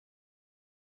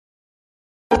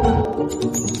Hey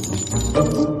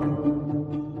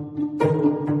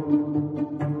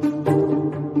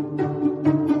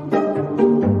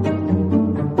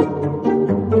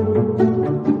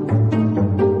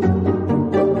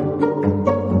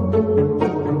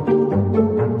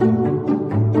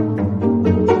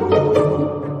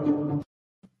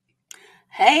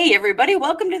everybody,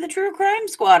 welcome to the True Crime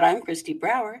Squad. I'm Christy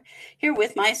Brower, here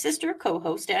with my sister,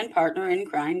 co-host, and partner in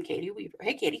crime, Katie Weaver.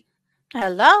 Hey Katie.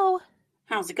 Hello.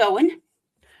 How's it going?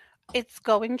 It's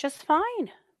going just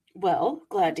fine. Well,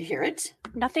 glad to hear it.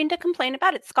 Nothing to complain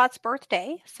about. It's Scott's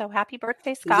birthday, so happy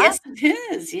birthday, Scott. Yes,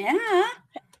 it is, yeah.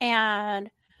 And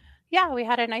yeah, we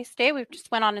had a nice day. We just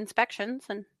went on inspections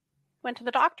and went to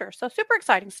the doctor. So super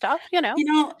exciting stuff, You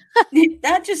know,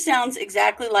 that just sounds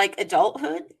exactly like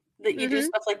adulthood, that you do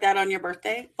stuff like that on your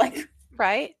birthday.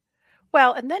 Right.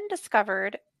 Well, and then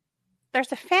discovered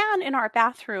there's a fan in our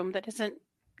bathroom that isn't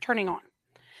turning on.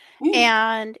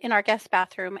 And in our guest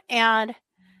bathroom. And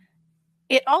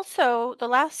it also, the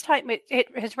last time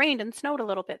it has rained and snowed a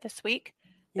little bit this week,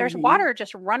 there's water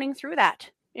just running through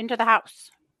that into the house.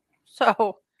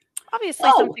 So obviously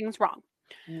something's wrong.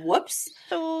 Whoops.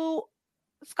 So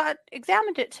Scott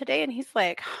examined it today and he's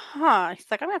like, he's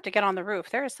like, I'm going to have to get on the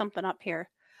roof. There is something up here.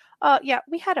 Yeah,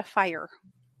 we had a fire.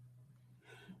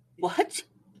 What?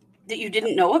 That you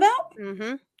didn't know about?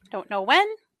 Mm-hmm. Don't know when.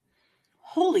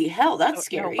 Holy hell, that's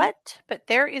scary. Don't know what, but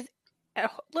there is a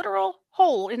literal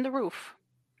hole in the roof.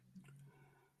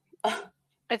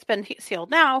 It's been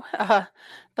sealed now,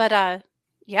 but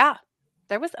yeah,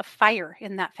 there was a fire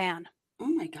in that fan. Oh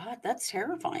my God, that's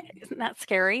terrifying. Isn't that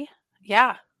scary?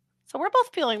 Yeah. So we're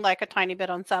both feeling like a tiny bit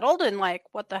unsettled and like,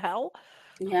 what the hell?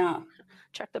 Yeah.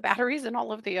 Check the batteries and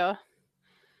all of the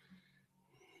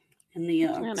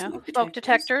smoke smoke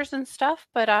detectors and stuff.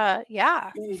 But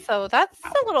yeah, so that's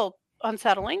a little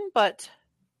unsettling, but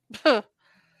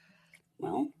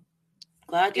well,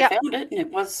 glad you found it, and it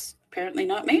was apparently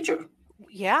not major.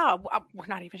 Yeah, we're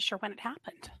not even sure when it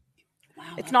happened.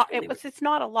 Wow, it's not. Really it's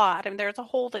not a lot. I mean, there's a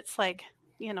hole that's like,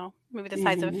 maybe the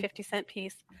size of a 50-cent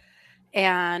piece,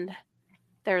 and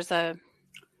there's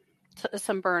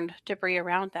some burned debris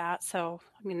around that. So,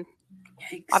 I mean,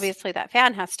 yikes. Obviously that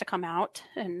fan has to come out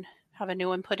and have a new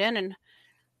one put in, and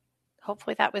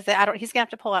hopefully that was it. He's gonna have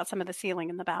to pull out some of the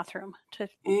ceiling in the bathroom to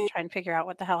try and figure out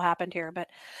what the hell happened here. But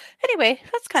anyway,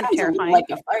 that's kind of terrifying. Like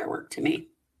a firework to me.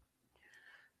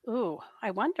 Ooh,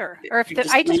 I wonder. Or if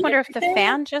I just wonder if the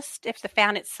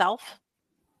fan itself,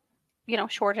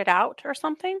 shorted out or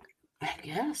something. I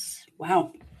guess.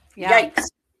 Wow. Yeah. Yikes.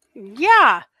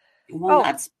 Yeah. Well,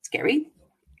 that's scary.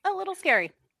 A little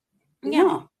scary.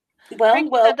 Yeah. Well,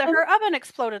 her oven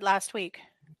exploded last week.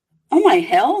 Oh my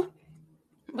hell!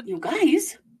 You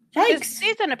guys, yikes! This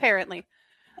season, apparently.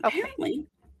 Apparently. Okay.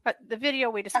 But the video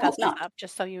we discussed is up,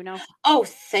 just so you know. Oh,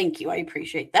 thank you. I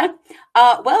appreciate that.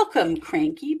 Welcome,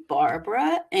 Cranky,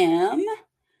 Barbara, M,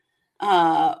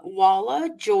 Walla,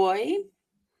 Joy,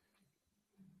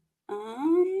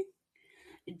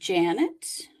 Janet,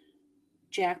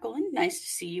 Jacqueline. Nice to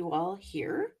see you all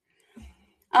here.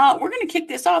 We're going to kick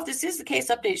this off. This is the Case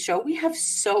Update Show. We have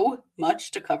so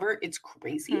much to cover. It's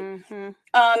crazy.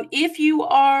 If you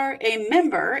are a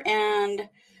member and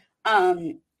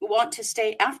want to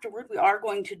stay afterward, we are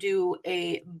going to do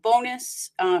a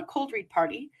bonus cold read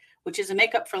party, which is a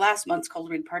makeup for last month's cold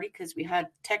read party because we had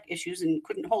tech issues and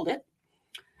couldn't hold it.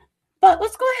 But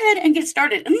let's go ahead and get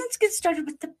started. And let's get started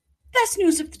with the best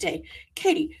news of the day.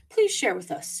 Katie, please share with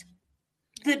us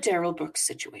the Darrell Brooks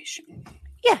situation.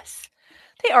 Yes.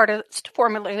 The artist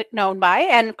formerly known by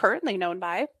and currently known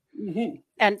by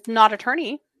and not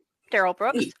attorney Darrell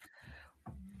Brooks.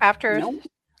 After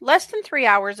less than 3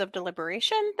 hours of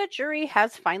deliberation, the jury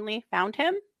has finally found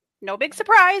him. No big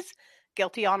surprise.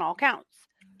 Guilty on all counts.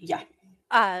 Yeah.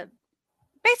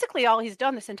 Basically, all he's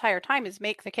done this entire time is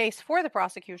make the case for the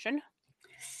prosecution.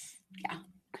 Yeah.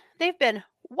 They've been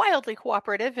wildly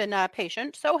cooperative and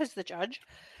patient. So has the judge.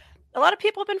 A lot of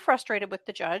people have been frustrated with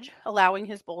the judge allowing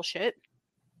his bullshit.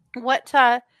 What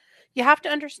you have to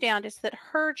understand is that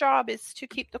her job is to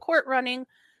keep the court running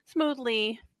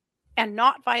smoothly and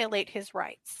not violate his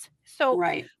rights. So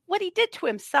what he did to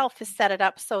himself is set it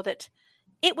up so that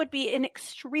it would be an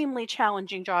extremely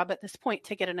challenging job at this point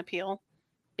to get an appeal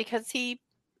because he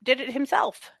did it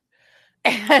himself.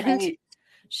 And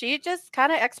she just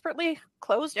kind of expertly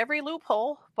closed every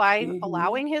loophole by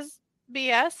allowing his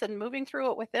BS and moving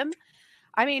through it with him.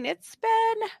 I mean, it's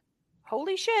been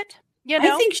holy shit.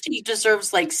 I think she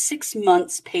deserves like 6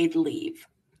 months paid leave.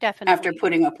 Definitely. After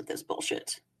putting up with this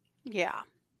bullshit. Yeah.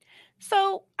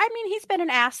 So, I mean, he's been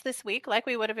an ass this week, like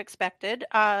we would have expected.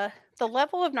 the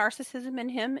level of narcissism in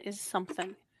him is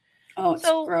something. Oh, it's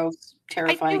gross.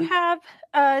 Terrifying. I do have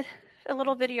a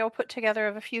little video put together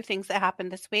of a few things that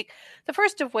happened this week. The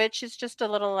first of which is just a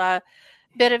little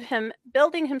bit of him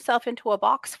building himself into a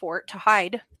box fort to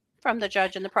hide from the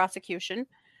judge and the prosecution.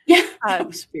 Yeah, that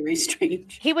was very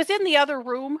strange. He was in the other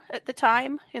room at the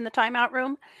time, in the timeout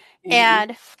room,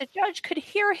 and the judge could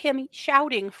hear him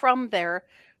shouting from there,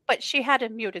 but she had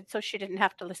him muted so she didn't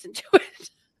have to listen to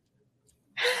it.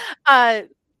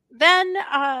 Then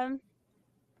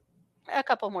a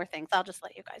couple more things. I'll just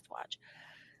let you guys watch.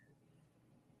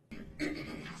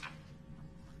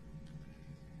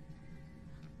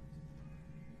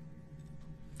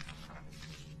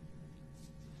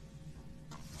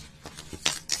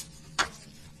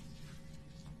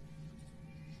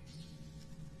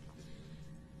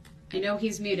 I know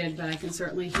he's muted, but I can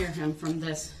certainly hear him from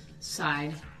this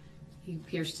side. He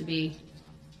appears to be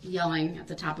yelling at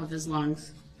the top of his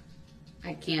lungs.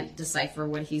 I can't decipher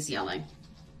what he's yelling.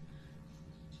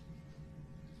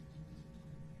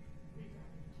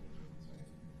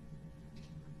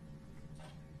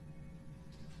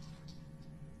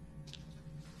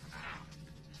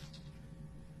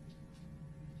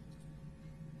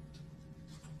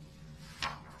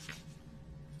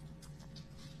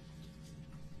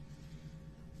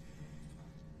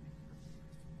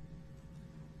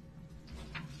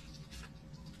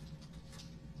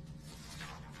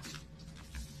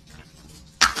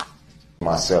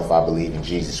 Myself, I believe in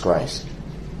Jesus Christ.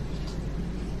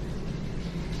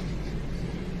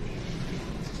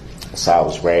 That's how I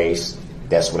was raised.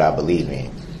 That's what I believe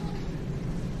in.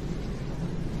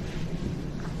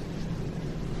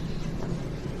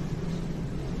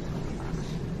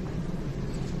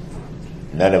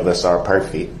 None of us are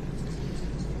perfect.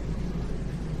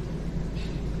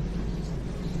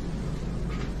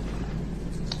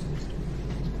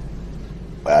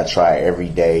 But I try every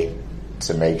day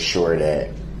to make sure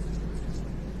that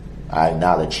I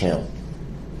acknowledge him.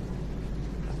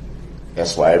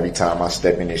 That's why every time I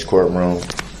step in this courtroom,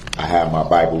 I have my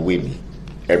Bible with me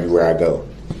everywhere I go.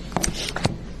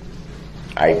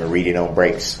 I even read it on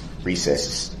breaks,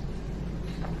 recesses.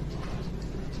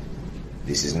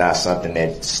 This is not something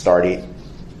that started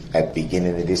at the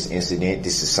beginning of this incident.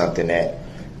 This is something that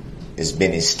has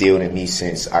been instilled in me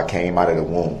since I came out of the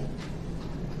womb.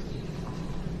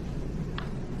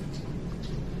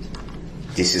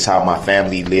 This is how my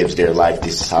family lives their life.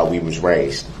 This is how we was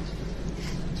raised.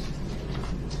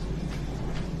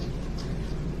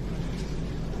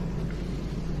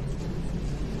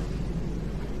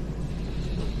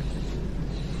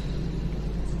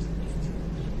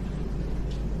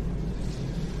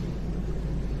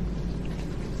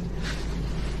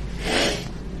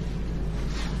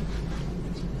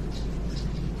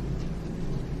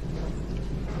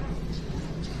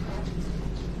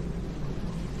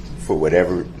 For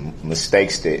whatever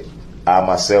mistakes that I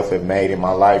myself have made in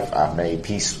my life, I've made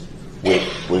peace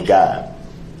with God.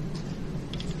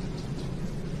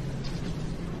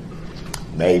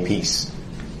 Made peace.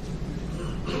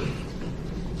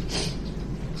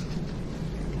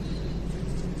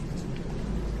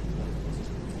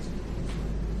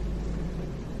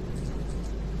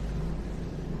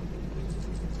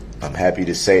 I'm happy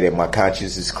to say that my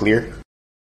conscience is clear.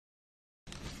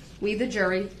 We, the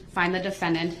jury, find the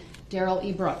defendant, Darrell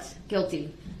E. Brooks,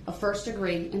 guilty of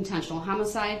first-degree intentional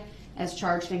homicide as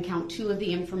charged in count 2 of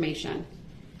the information.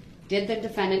 Did the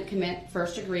defendant commit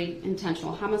first-degree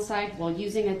intentional homicide while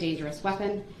using a dangerous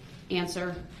weapon?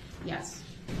 Answer, yes.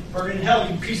 Burn in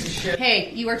hell, you piece of shit. Hey,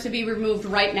 you are to be removed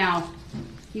right now.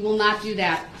 You will not do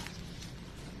that.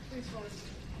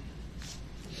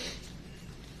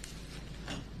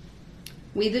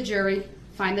 We, the jury,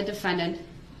 find the defendant,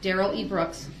 Darrell E.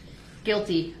 Brooks,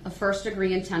 guilty of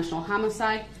first-degree intentional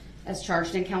homicide as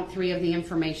charged in count 3 of the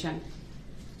information.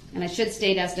 And I should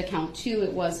state as to count 2,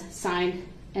 it was signed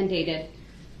and dated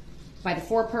by the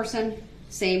foreperson,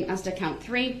 same as to count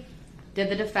 3. Did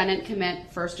the defendant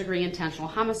commit first-degree intentional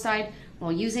homicide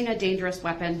while using a dangerous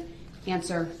weapon?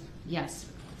 Answer, yes.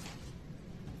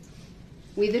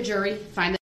 We, the jury,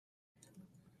 find the...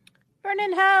 Burn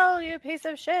in hell, you piece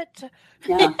of shit.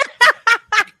 Yeah.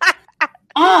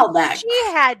 All that.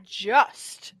 She had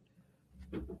just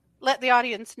let the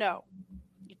audience know.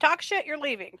 You talk shit, you're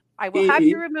leaving. I will have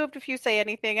you removed if you say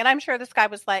anything. And I'm sure this guy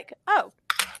was like, oh,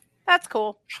 that's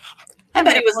cool. I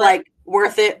bet he was like,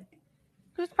 worth it.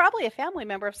 Who's probably a family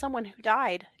member of someone who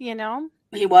died, you know?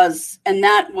 He was. And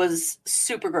that was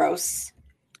super gross.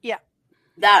 Yeah.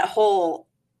 That whole,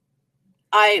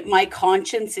 my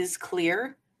conscience is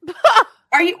clear.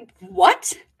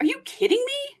 What? Are you kidding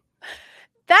me?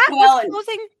 That was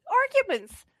closing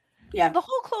arguments. Yeah. The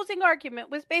whole closing argument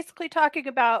was basically talking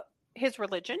about his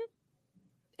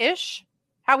religion-ish,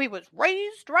 how he was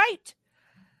raised right,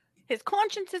 his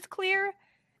conscience is clear,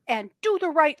 and do the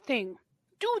right thing.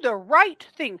 Do the right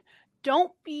thing.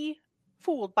 Don't be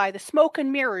fooled by the smoke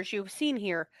and mirrors you've seen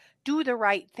here. Do the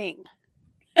right thing.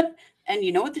 And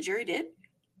you know what the jury did?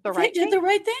 They did the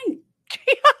right thing.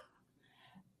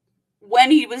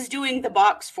 When he was doing the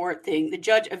box fort thing, the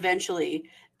judge eventually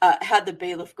had the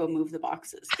bailiff go move the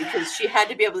boxes because she had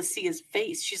to be able to see his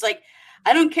face. She's like,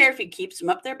 I don't care if he keeps him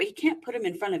up there, but he can't put him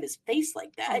in front of his face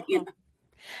like that. You know?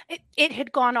 It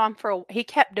had gone on he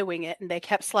kept doing it, and they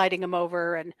kept sliding him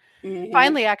over. And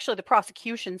finally, actually, the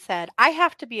prosecution said, I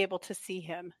have to be able to see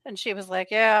him. And she was like,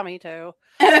 yeah, me too.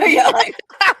 Yeah, like,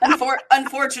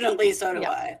 unfortunately, so do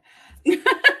I.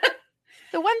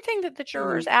 The one thing that the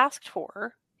jurors asked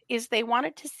for is they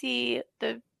wanted to see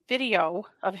the video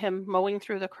of him mowing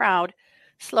through the crowd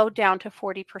slowed down to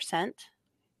 40%.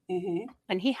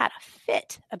 And he had a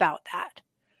fit about that.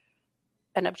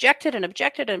 And objected and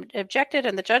objected and objected.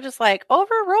 And the judge is like,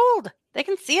 overruled. They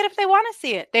can see it if they want to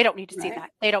see it. They don't need to see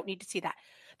that. They don't need to see that.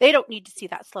 They don't need to see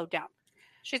that slowed down.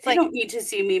 She's they don't need to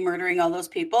see me murdering all those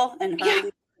people and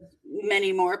hurting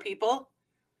many more people.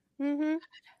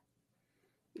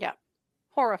 Yeah.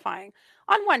 Horrifying.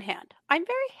 On one hand, I'm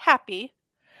very happy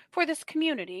for this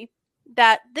community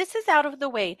that this is out of the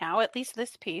way now. At least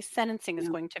this piece, sentencing is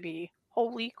going to be,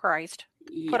 holy Christ,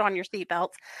 put on your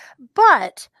seatbelts.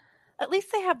 But at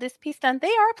least they have this piece done. They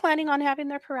are planning on having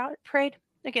their parade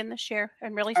again this year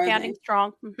and really standing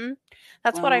strong.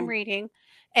 That's what I'm reading.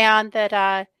 And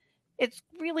that it's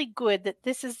really good that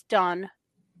this is done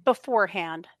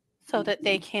beforehand so that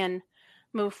they can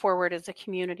move forward as a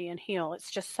community and heal.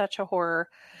 It's just such a horror.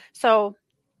 So,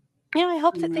 yeah, I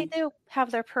hope that they do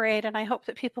have their parade, and I hope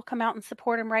that people come out and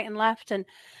support them right and left and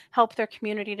help their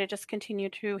community to just continue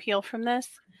to heal from this.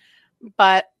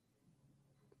 But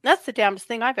that's the damnedest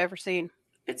thing I've ever seen.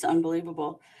 It's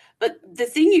unbelievable. But the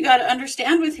thing you got to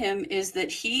understand with him is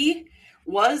that he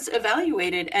was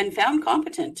evaluated and found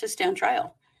competent to stand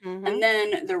trial. And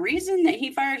then the reason that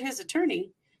he fired his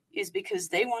attorney is because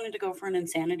they wanted to go for an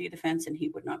insanity defense and he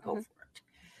would not go for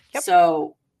it.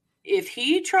 So if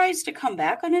he tries to come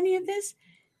back on any of this,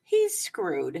 he's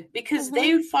screwed because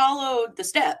they followed the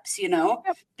steps, you know,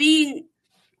 getting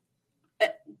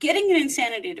an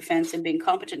insanity defense and being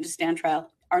competent to stand trial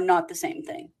are not the same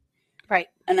thing. Right.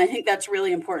 And I think that's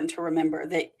really important to remember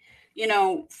that, you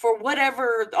know, for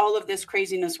whatever all of this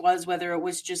craziness was, whether it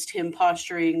was just him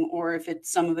posturing or if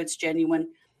some of it's genuine,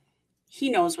 he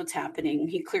knows what's happening.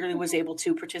 He clearly was able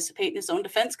to participate in his own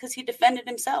defense because he defended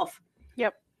himself.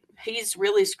 He's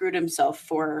really screwed himself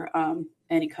for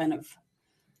any kind of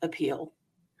appeal.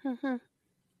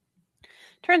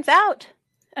 Turns out,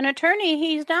 an attorney,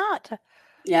 he's not.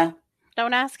 Yeah.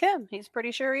 Don't ask him. He's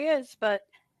pretty sure he is, but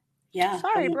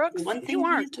sorry, Brooks, one thing you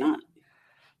aren't. He's not.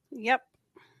 Yep.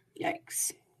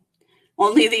 Yikes.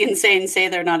 Only the insane say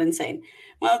they're not insane.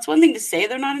 Well, it's one thing to say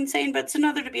they're not insane, but it's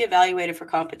another to be evaluated for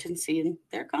competency, and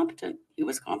they're competent. He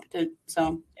was competent.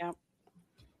 So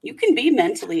you can be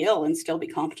mentally ill and still be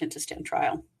competent to stand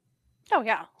trial. Oh,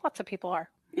 yeah. Lots of people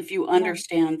are. If you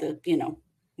understand that, you know,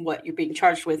 what you're being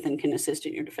charged with and can assist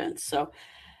in your defense. So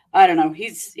I don't know.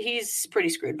 He's pretty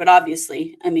screwed. But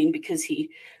obviously, I mean, because he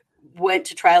went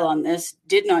to trial on this,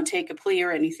 did not take a plea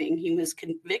or anything. He was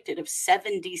convicted of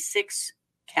 76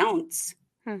 counts.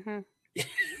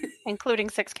 Including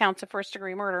 6 counts of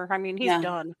first-degree murder. I mean, he's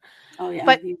done. Oh, yeah.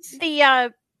 But he's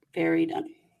the very done.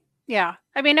 Yeah.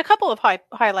 I mean, a couple of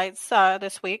highlights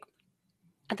this week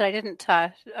that I didn't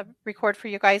record for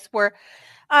you guys were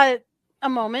a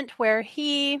moment where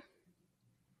the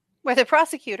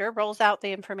prosecutor rolls out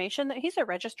the information that he's a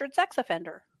registered sex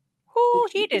offender. Ooh,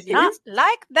 he did not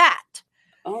like that.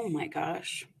 Oh, my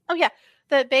gosh. Oh, yeah.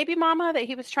 The baby mama that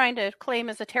he was trying to claim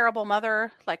as a terrible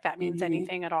mother, like that means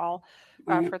anything at all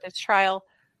for this trial.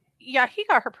 Yeah, he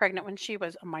got her pregnant when she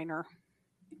was a minor.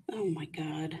 Oh, my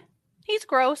God. He's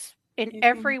gross in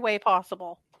every way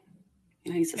possible.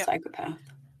 He's a psychopath.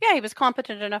 Yeah, he was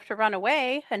competent enough to run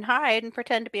away and hide and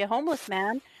pretend to be a homeless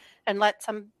man and let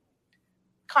some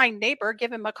kind neighbor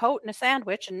give him a coat and a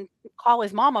sandwich and call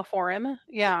his mama for him.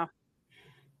 Yeah.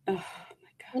 Oh, my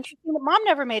God. Interesting that mom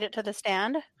never made it to the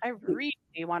stand. I really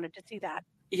wanted to see that.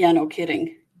 Yeah, no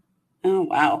kidding. Oh,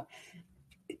 wow.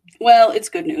 Well, it's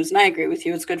good news, and I agree with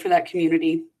you. It's good for that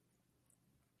community.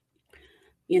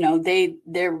 You know,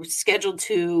 they're scheduled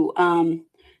to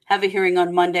have a hearing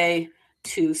on Monday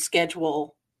to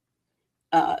schedule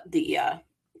the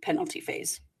penalty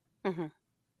phase. And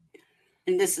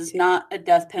this is not a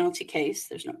death penalty case.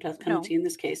 There's no death penalty in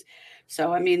this case.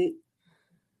 So, I mean,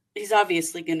 he's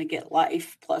obviously going to get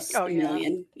life plus a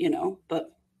million,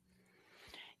 but.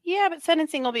 Yeah, but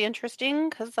sentencing will be interesting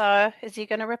because is he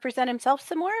going to represent himself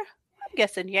some more? I'm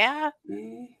guessing, yeah.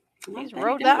 He's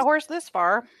rode that horse this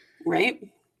far. Right.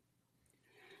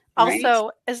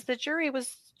 Also, as the jury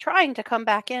was trying to come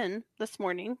back in this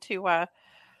morning to,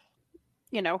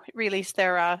 release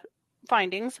their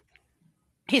findings,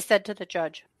 he said to the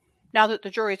judge, now that the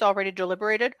jury's already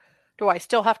deliberated, do I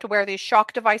still have to wear these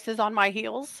shock devices on my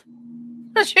heels?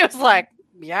 She was like,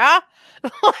 yeah.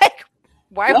 Like,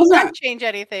 why would that change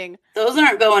anything? Those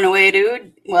aren't going away,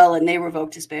 dude. Well, and they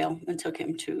revoked his bail and took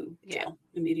him to jail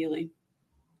immediately.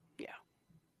 Yeah.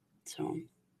 So,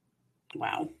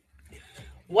 wow.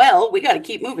 Well, we got to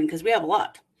keep moving because we have a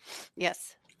lot.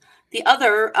 Yes. The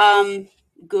other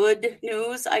good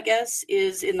news, I guess,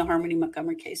 is in the Harmony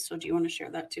Montgomery case. So do you want to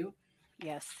share that too?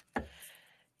 Yes.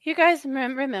 You guys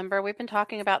remember, we've been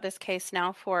talking about this case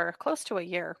now for close to a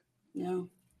year. Yeah.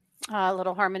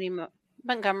 Little Harmony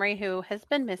Montgomery, who has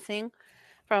been missing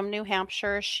from New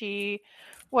Hampshire. She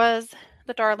was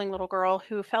the darling little girl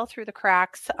who fell through the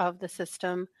cracks of the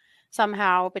system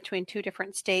somehow between two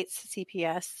different states,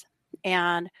 CPS,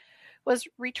 and was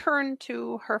returned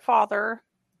to her father.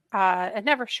 It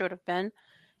never should have been.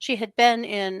 She had been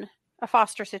in a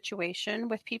foster situation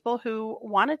with people who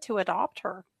wanted to adopt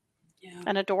her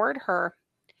and adored her.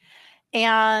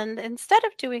 And instead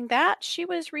of doing that, she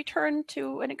was returned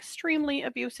to an extremely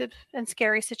abusive and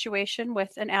scary situation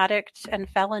with an addict and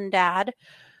felon dad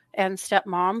and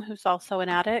stepmom, who's also an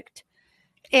addict,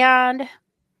 and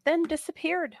then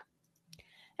disappeared.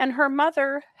 And her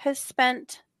mother has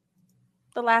spent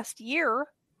the last year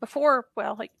before,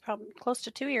 probably close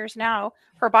to 2 years now,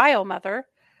 her bio mother,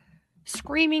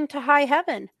 screaming to high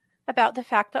heaven about the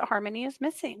fact that Harmony is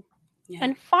missing. Yeah.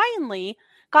 And finally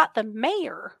got the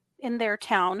mayor in their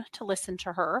town to listen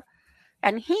to her.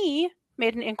 And he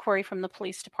made an inquiry from the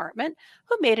police department,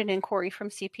 who made an inquiry from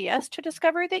CPS to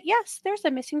discover that, yes, there's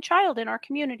a missing child in our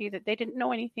community that they didn't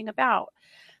know anything about.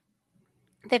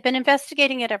 They've been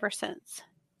investigating it ever since.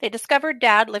 They discovered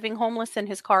dad living homeless in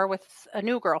his car with a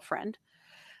new girlfriend.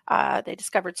 They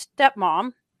discovered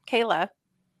stepmom, Kayla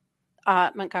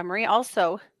Montgomery,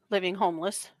 also living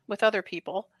homeless with other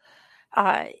people.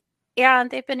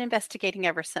 And they've been investigating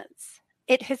ever since.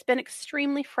 It has been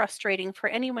extremely frustrating for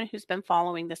anyone who's been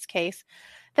following this case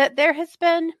that there has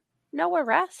been no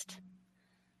arrest.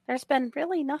 There's been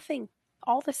really nothing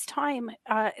all this time.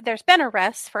 There's been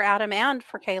arrests for Adam and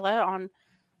for Kayla on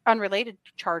unrelated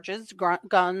charges,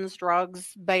 guns,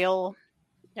 drugs, bail,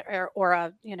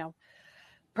 or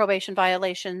probation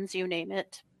violations, you name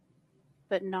it,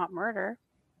 but not murder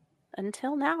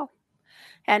until now.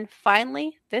 And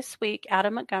finally, this week,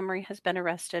 Adam Montgomery has been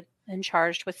arrested and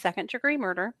charged with second-degree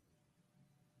murder.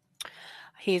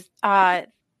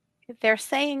 They're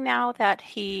saying now that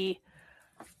he,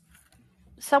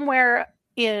 somewhere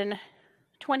in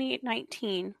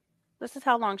 2019, this is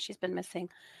how long she's been missing,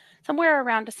 somewhere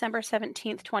around December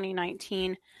 17th,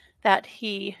 2019, that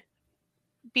he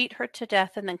beat her to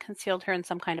death and then concealed her in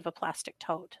some kind of a plastic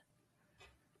tote.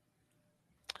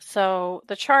 So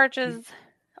the charges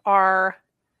are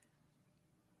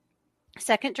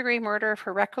second-degree murder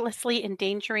for recklessly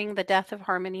endangering the death of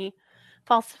Harmony,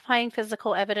 falsifying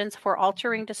physical evidence for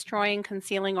altering, destroying,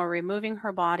 concealing, or removing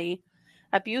her body,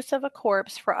 abuse of a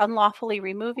corpse for unlawfully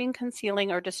removing,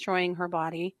 concealing, or destroying her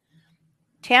body,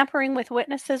 tampering with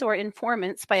witnesses or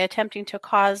informants by attempting to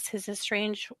cause his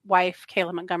estranged wife,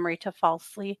 Kayla Montgomery, to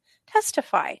falsely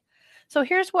testify. So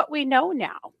here's what we know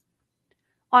now.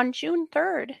 On June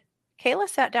 3rd, Kayla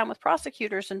sat down with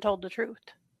prosecutors and told the truth.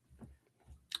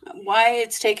 Why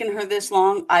it's taken her this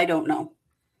long, I don't know.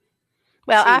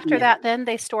 Well, after that, then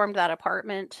they stormed that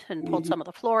apartment and pulled some of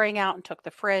the flooring out and took the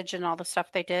fridge and all the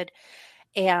stuff they did.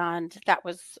 And that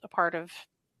was a part of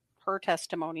her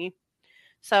testimony.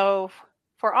 So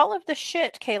for all of the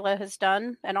shit Kayla has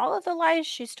done and all of the lies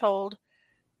she's told,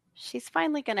 she's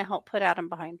finally going to help put Adam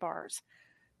behind bars.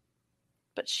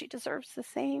 But she deserves the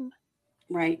same.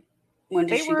 Right. When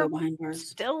did she go behind bars?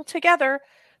 Still together.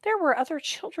 There were other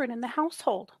children in the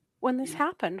household when this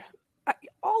happened.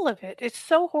 All of it. It's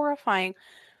so horrifying.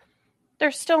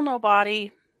 There's still no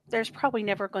body. There's probably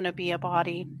never going to be a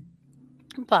body.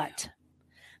 But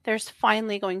there's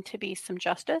finally going to be some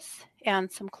justice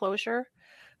and some closure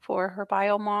for her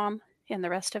bio mom and the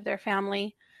rest of their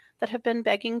family that have been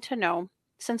begging to know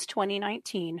since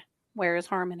 2019, where is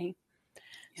Harmony?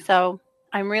 Yeah. So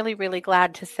I'm really, really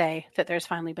glad to say that there's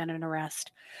finally been an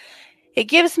arrest. It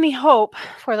gives me hope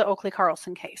for the Oakley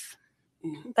Carlson case,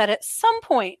 that at some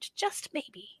point, just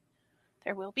maybe,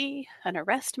 there will be an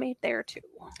arrest made there too.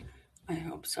 I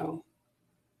hope so.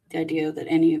 the idea that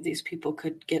any of these people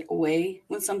could get away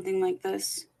with something like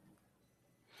this.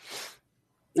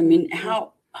 I mean,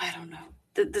 how, I don't know.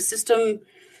 The system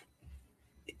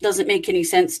doesn't make any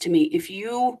sense to me. If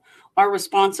you are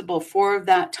responsible for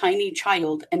that tiny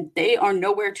child and they are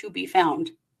nowhere to be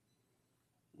found,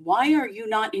 why are you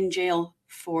not in jail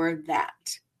for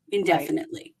that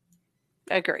indefinitely?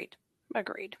 Right.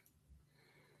 Agreed.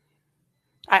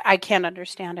 I can't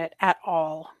understand it at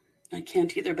all. I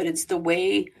can't either, but it's the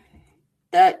way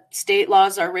that state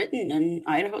laws are written, and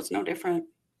Idaho's no different.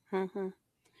 Mm-hmm.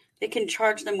 They can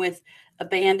charge them with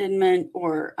abandonment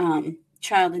or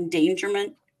child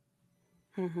endangerment.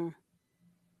 Mm-hmm.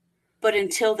 But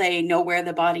until they know where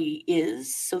the body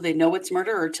is, so they know it's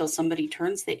murder, or until somebody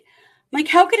turns, like,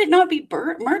 how could it not be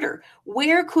murder?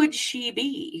 Where could she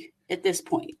be at this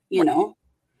point, you know?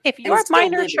 If your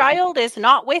minor child is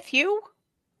not with you.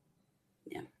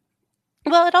 Yeah.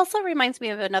 Well, it also reminds me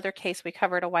of another case we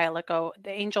covered a while ago,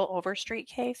 the Angel Overstreet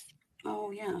case.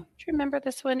 Oh, yeah. Do you remember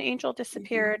this one? Angel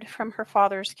disappeared from her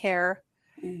father's care.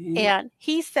 Mm-hmm. And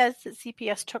he says that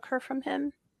CPS took her from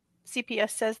him.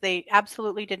 CPS says they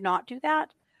absolutely did not do that.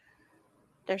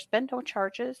 There's been no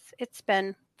charges. It's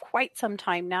been quite some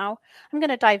time now. I'm going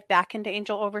to dive back into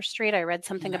Angel Overstreet. I read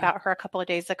something about her a couple of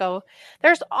days ago.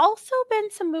 There's also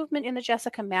been some movement in the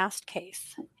Jessica Mast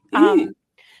case.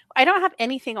 I don't have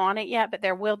anything on it yet, but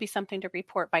there will be something to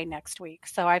report by next week.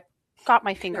 So I've got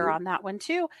my finger on that one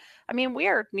too. I mean, we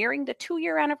are nearing the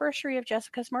 2-year anniversary of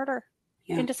Jessica's murder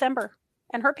in December,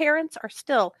 and her parents are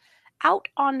still out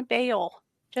on bail,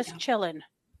 just chilling.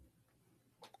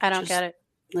 I don't get it.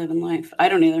 Living life. I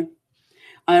don't either.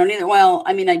 Well,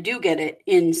 I mean, I do get it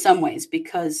in some ways,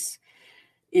 because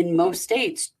in most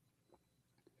states,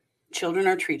 children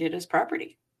are treated as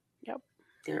property. Yep.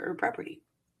 They're property.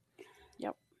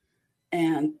 Yep.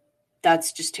 And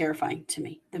that's just terrifying to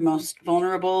me. The most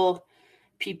vulnerable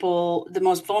people, the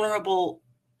most vulnerable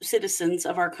citizens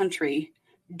of our country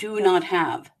do not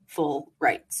have full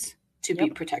rights to be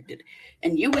protected.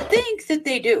 And you would think that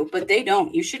they do, but they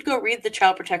don't. You should go read the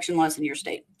child protection laws in your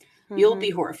state. Mm-hmm. You'll be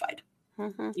horrified.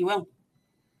 Mm-hmm. You will.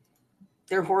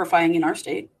 They're horrifying in our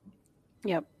state.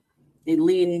 Yep. They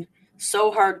lean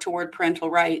so hard toward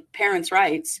parents'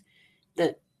 rights,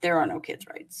 that there are no kids'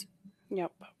 rights.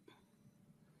 Yep.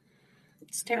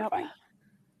 It's terrifying.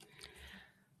 Yep.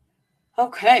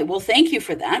 Okay. Well, thank you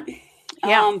for that.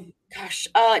 Yeah.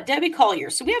 Debbie Collier.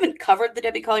 So we haven't covered the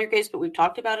Debbie Collier case, but we've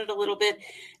talked about it a little bit.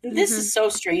 And this is so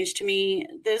strange to me.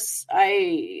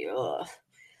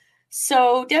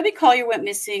 So Debbie Collier went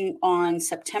missing on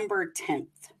September 10th.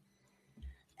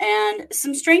 And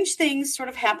some strange things sort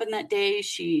of happened that day.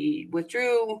 She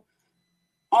withdrew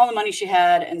all the money she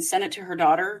had and sent it to her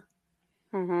daughter.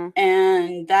 Mm-hmm.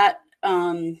 And that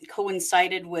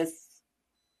coincided with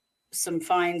some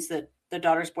fines that the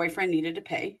daughter's boyfriend needed to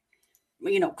pay.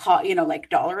 Like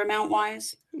dollar amount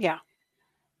wise. Yeah.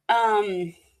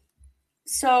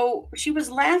 So she was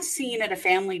last seen at a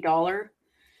Family Dollar.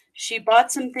 She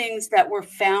bought some things that were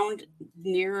found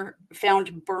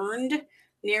burned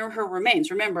near her remains.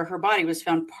 Remember, her body was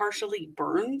found partially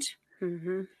burned.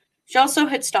 Mm-hmm. She also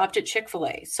had stopped at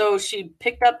Chick-fil-A. So she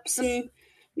picked up some,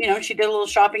 she did a little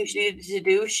shopping she needed to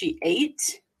do. She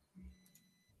ate.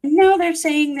 Now they're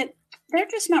saying that they're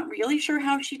just not really sure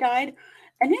how she died.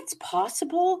 And it's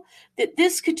possible that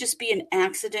this could just be an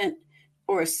accident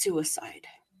or a suicide.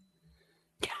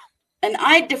 Yeah. And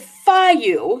I defy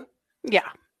you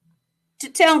to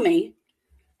tell me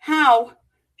how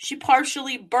she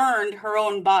partially burned her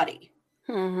own body.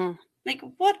 Mm-hmm. Like,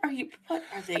 what are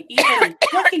they even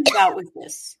talking about with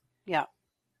this? Yeah.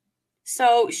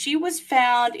 So she was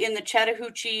found in the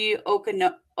Chattahoochee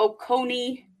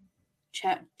Oconee.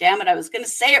 Damn it, I was going to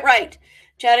say it right.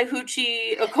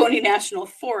 Chattahoochee Oconee National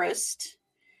Forest,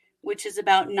 which is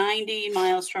about 90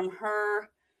 miles from her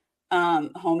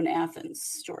home in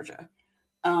Athens, Georgia.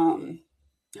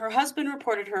 Her husband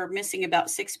reported her missing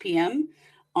about 6 p.m.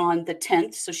 on the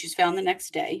 10th, so she's found the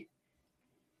next day.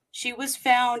 She was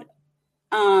found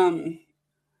kind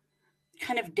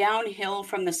of downhill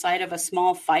from the site of a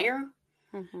small fire.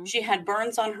 Mm-hmm. She had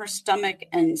burns on her stomach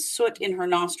and soot in her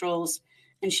nostrils,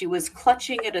 and she was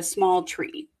clutching at a small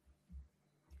tree.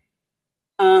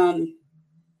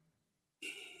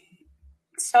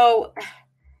 So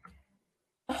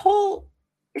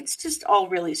it's just all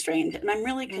really strange. And I'm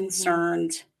really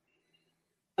concerned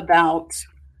about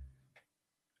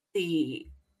the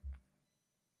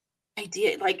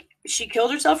idea, like, she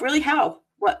killed herself. Really? How?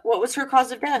 What was her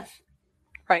cause of death?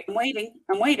 Right. I'm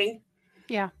waiting.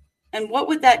 Yeah. And what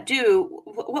would that do?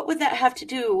 What would that have to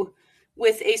do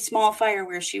with a small fire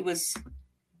where she was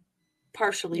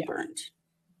partially burned?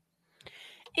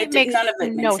 It makes none of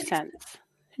it no makes any sense.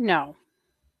 No.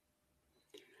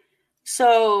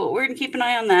 So we're going to keep an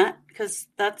eye on that because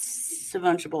that's a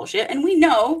bunch of bullshit. And we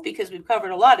know, because we've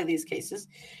covered a lot of these cases,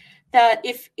 that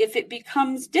if it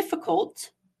becomes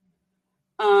difficult,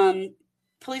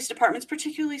 police departments,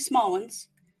 particularly small ones,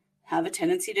 have a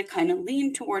tendency to kind of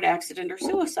lean toward accident or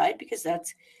suicide because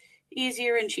that's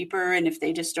easier and cheaper. And if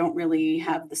they just don't really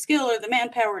have the skill or the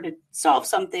manpower to solve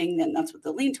something, then that's what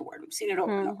they'll lean toward. We've seen it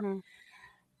over and over.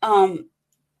 I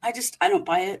don't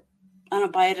buy it. I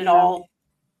don't buy it at all.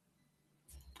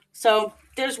 So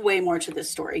there's way more to this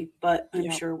story, but I'm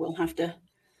sure we'll have to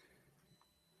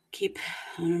keep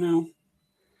watching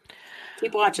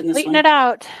this Waiting one. it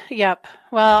out. Yep.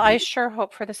 Well, I sure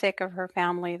hope for the sake of her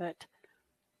family that,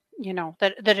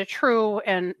 that a true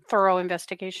and thorough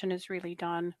investigation is really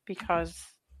done, because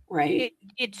right.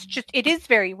 It is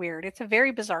very weird. It's a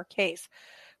very bizarre case,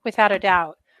 without a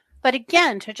doubt. But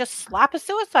again, to just slap a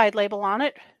suicide label on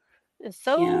it is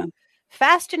so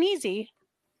fast and easy.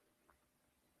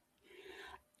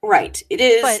 Right. It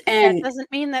is. But and that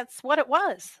doesn't mean that's what it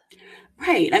was.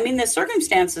 Right. I mean, the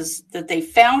circumstances that they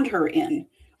found her in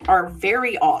are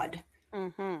very odd.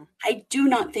 Mm-hmm. I do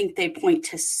not think they point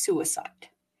to suicide.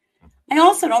 I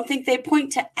also don't think they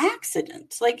point to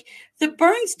accident. Like, the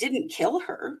burns didn't kill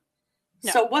her.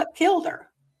 No. So what killed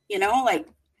her?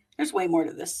 There's way more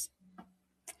to this.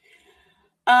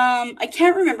 I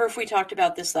can't remember if we talked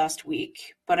about this last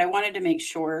week, but I wanted to make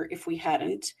sure, if we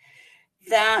hadn't,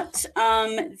 that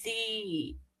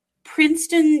the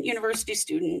Princeton University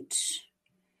student,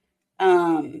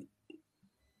 Misrach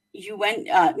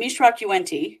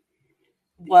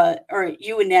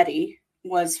Ewunetie,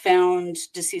 was found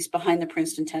deceased behind the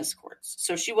Princeton tennis courts.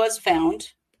 So she was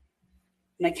found,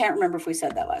 and I can't remember if we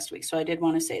said that last week, so I did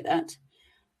want to say that.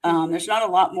 There's not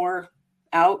a lot more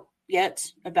out yet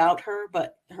about her,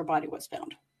 but her body was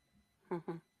found.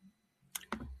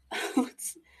 Mm-hmm.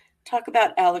 Let's talk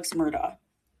about Alex Murdaugh,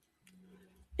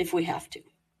 if we have to,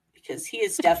 because he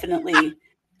is definitely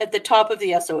at the top of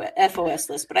the FOS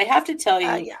list. But I have to tell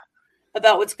you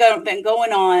about what's been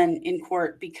going on in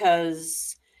court,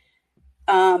 because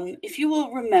if you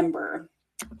will remember,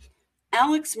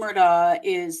 Alex Murdaugh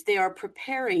they are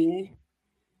preparing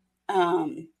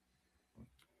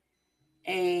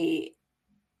a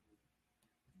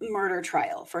murder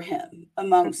trial for him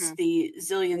amongst the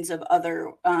zillions of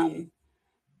other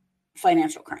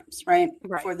financial crimes, right?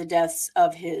 For the deaths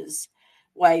of his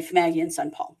wife, Maggie, and son,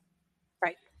 Paul.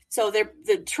 Right. So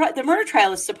the murder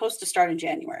trial is supposed to start in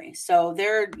January. So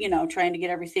they're, trying to get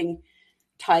everything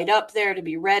tied up there to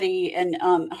be ready. And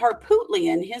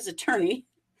Harpootlian, his attorney,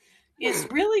 is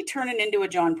really turning into a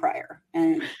John Pryor.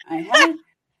 And I had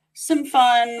some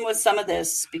fun with some of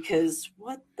this because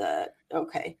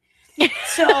okay.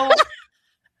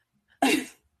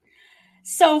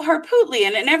 So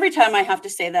Harpootlian, and every time I have to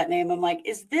say that name, I'm like,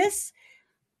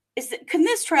 can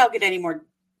this trial get any more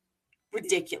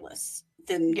ridiculous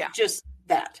than just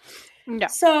that? No.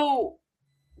 So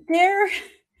they're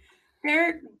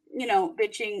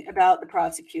bitching about the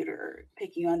prosecutor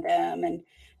picking on them and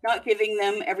not giving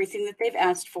them everything that they've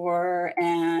asked for,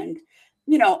 and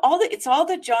it's all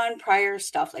the John Pryor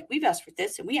stuff. Like, we've asked for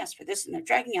this and we asked for this, and they're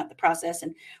dragging out the process.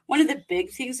 And one of the big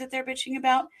things that they're bitching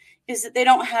about is that they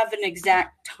don't have an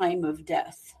exact time of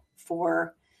death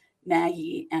for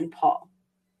Maggie and Paul.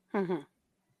 Mm-hmm.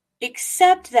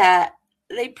 Except that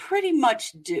they pretty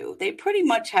much do. They pretty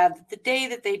much have the day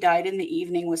that they died in the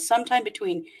evening was sometime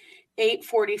between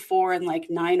 8:44 and like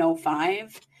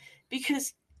 9:05,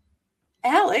 because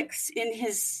Alex, in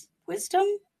his wisdom,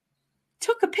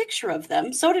 took a picture of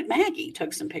them. So did Maggie,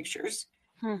 took some pictures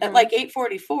at like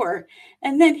 8:44.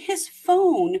 And then his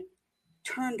phone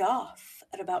turned off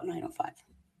at about 9:05.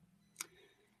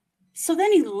 So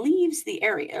then he leaves the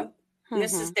area. And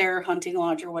this is their hunting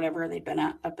lodge or whatever they've been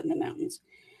at up in the mountains.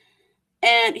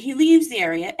 And he leaves the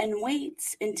area and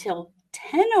waits until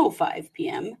 10:05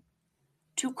 p.m.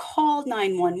 to call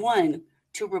 911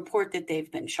 to report that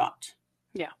they've been shot.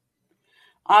 Yeah.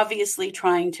 Obviously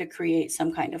trying to create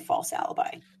some kind of false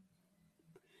alibi.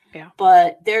 Yeah.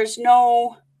 But there's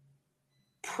no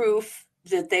proof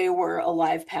that they were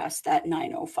alive past that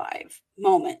 9:05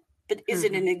 moment. But is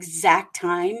it an exact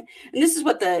time? And this is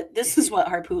what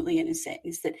Harpootlian is saying,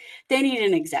 is that they need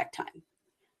an exact time.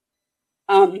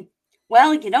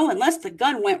 Well, unless the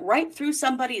gun went right through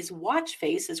somebody's watch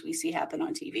face, as we see happen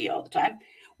on TV all the time,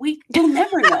 you'll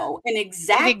never know an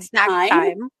exact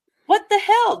time. What the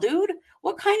hell, dude?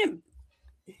 What kind of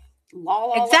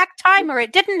exact time, or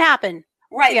it didn't happen?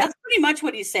 Right. Yeah. That's pretty much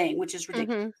what he's saying, which is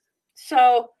ridiculous.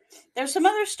 So there's some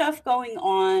other stuff going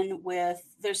on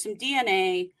there's some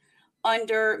DNA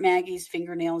under Maggie's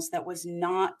fingernails that was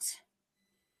not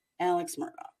Alex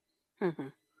Murdaugh. Mm-hmm.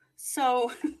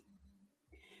 So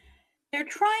they're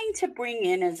trying to bring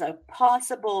in as a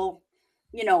possible,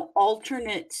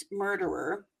 alternate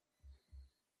murderer,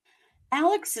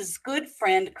 Alex's good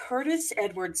friend, Curtis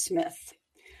Edward Smith.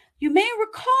 You may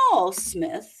recall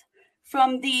Smith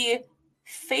from the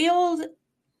failed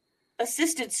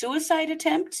assisted suicide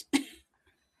attempt,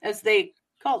 as they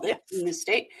called it in the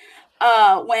state,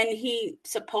 when he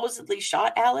supposedly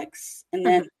shot Alex. And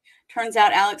then turns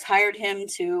out Alex hired him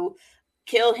to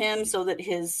kill him so that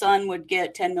his son would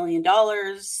get $10 million,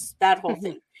 that whole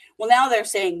thing. Well, now they're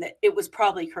saying that it was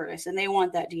probably Curtis, and they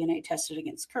want that DNA tested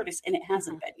against Curtis, and it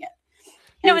hasn't been yet.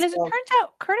 And as it turns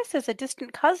out, Curtis is a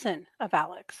distant cousin of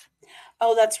Alex.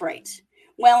 Oh, that's right.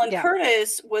 Well, and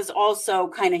Curtis was also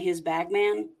kind of his bag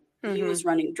man. He was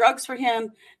running drugs for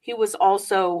him. He was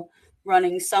also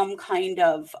running some kind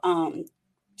of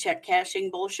check cashing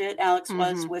bullshit, Alex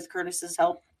was, with Curtis's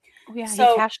help. Oh, yeah,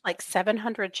 so, he cashed like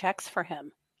 700 checks for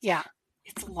him. Yeah.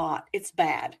 It's a lot. It's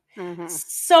bad.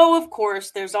 So, of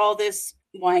course, there's all this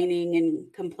whining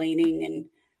and complaining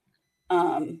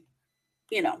and,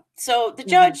 so the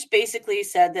judge basically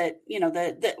said that,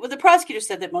 the prosecutor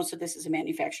said that most of this is a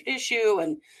manufactured issue.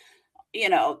 And,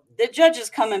 the judge is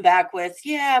coming back with,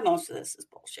 most of this is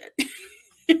bullshit.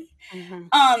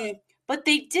 But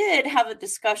they did have a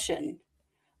discussion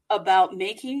about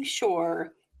making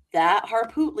sure that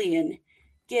Harpootlian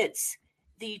gets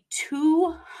the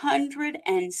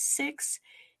 206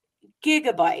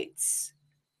 gigabytes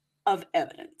of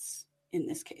evidence in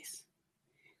this case.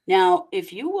 Now,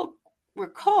 if you will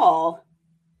recall,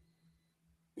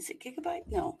 is it gigabyte?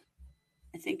 No,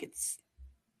 I think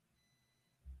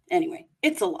anyway,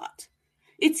 it's a lot.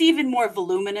 It's even more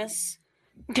voluminous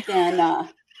than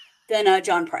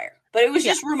John Pryor. But it was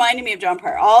just reminding me of John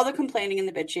Pryor, all the complaining and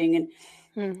the bitching. And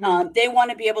they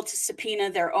want to be able to subpoena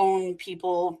their own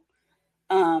people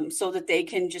so that they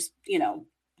can just,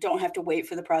 don't have to wait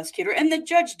for the prosecutor. And the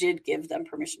judge did give them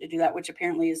permission to do that, which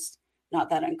apparently is not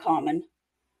that uncommon.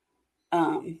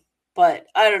 But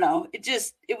I don't know.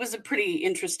 It was a pretty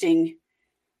interesting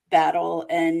battle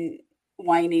and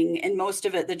whining. And most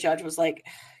of it, the judge was like,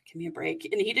 give me a break.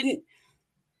 And he didn't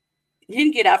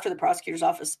get after the prosecutor's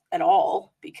office at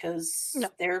all because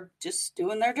they're just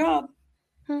doing their job.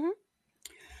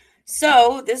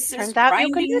 So this turns out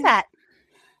you can do that.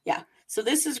 Yeah. So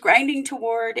this is grinding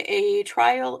toward a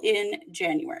trial in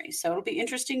January. So it'll be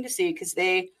interesting to see because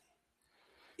they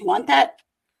want that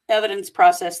evidence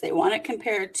process. They want it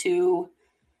compared to,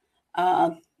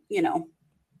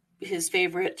 his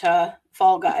favorite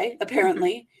fall guy,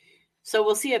 apparently. So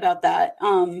we'll see about that.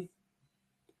 Who's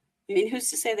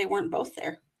to say they weren't both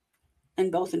there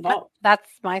and both involved? That's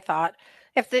my thought.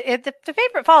 If the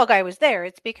favorite fall guy was there,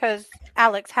 it's because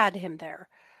Alex had him there.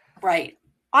 Right.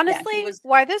 Honestly,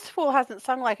 why this fool hasn't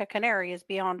sung like a canary is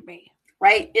beyond me.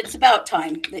 Right. It's about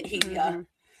time that he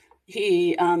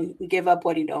give up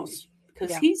what he knows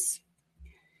because he's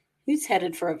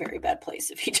headed for a very bad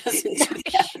place if he doesn't do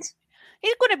that.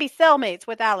 He's going to be cellmates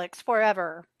with Alex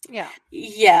forever. Yeah.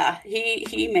 Yeah,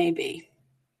 he may be.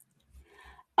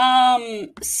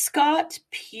 Scott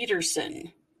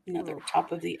Peterson, another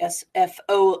top of the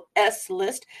SFOS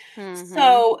list.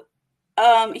 So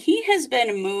he has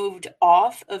been moved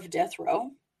off of death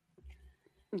row.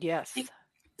 Yes.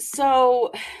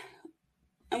 So,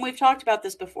 and we've talked about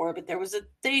this before, but there was a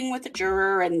thing with the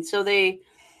juror, and so they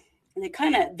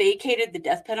kind of vacated the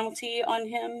death penalty on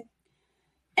him.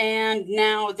 And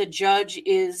now the judge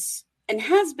is and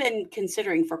has been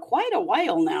considering for quite a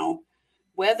while now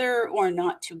whether or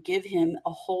not to give him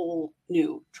a whole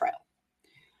new trial.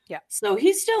 Yeah. So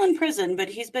he's still in prison, but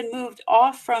he's been moved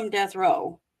off from death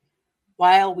row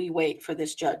while we wait for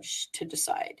this judge to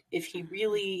decide if he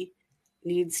really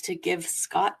needs to give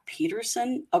Scott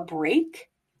Peterson a break.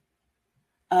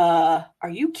 Are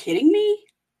you kidding me?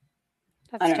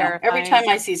 That's I don't know. Every time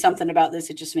I see something about this,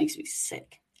 it just makes me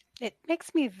sick. It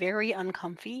makes me very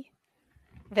uncomfy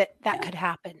that could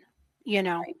happen.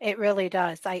 Right. It really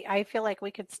does. I feel like we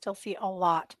could still see a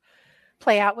lot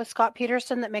play out with Scott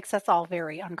Peterson that makes us all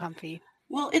very uncomfy.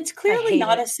 Well, it's clearly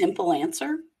not a simple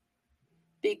answer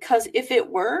because if it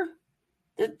were,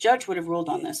 the judge would have ruled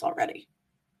on this already.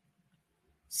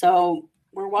 So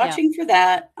we're watching for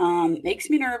that. Makes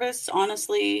me nervous,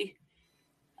 honestly.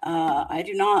 I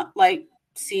do not like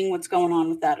seeing what's going on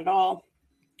with that at all.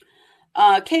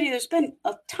 Katie, there's been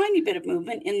a tiny bit of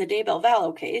movement in the Daybell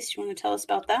Vallow case. You want to tell us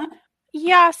about that?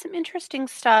 Yeah, some interesting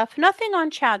stuff. Nothing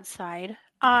on Chad's side,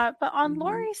 but on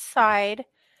Lori's side,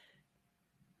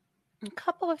 a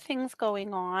couple of things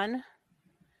going on.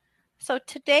 So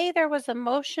today there was a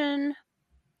motion,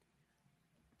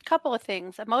 a couple of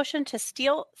things, a motion to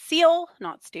seal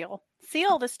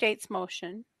the state's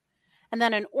motion, and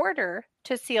then an order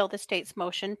to seal the state's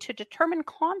motion to determine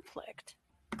conflict.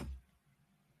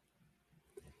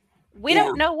 We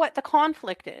don't know what the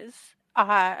conflict is.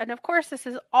 And of course, this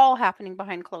is all happening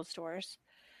behind closed doors.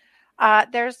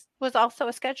 There was also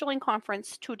a scheduling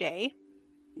conference today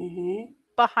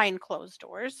behind closed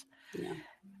doors. Yeah.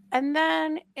 And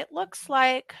then it looks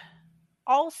like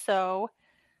also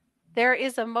there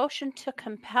is a motion to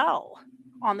compel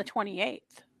on the 28th,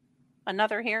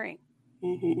 another hearing.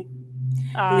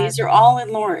 And these are all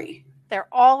in Lori. They're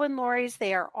all in Lori's.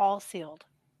 They are all sealed.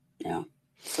 Yeah.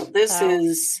 So this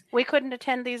is... We couldn't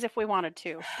attend these if we wanted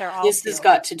to. They're all This sealed. has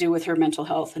got to do with her mental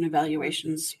health and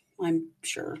evaluations, I'm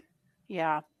sure.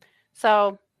 Yeah.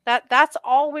 So that's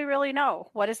all we really know.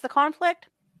 What is the conflict?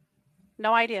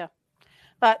 No idea.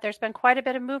 But there's been quite a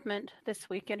bit of movement this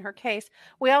week in her case.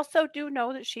 We also do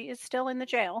know that she is still in the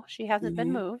jail. She hasn't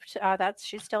been moved.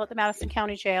 She's still at the Madison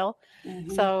County Jail.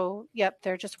 So, yep,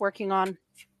 they're just working on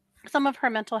some of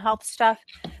her mental health stuff.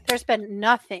 There's been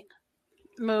nothing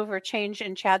move or change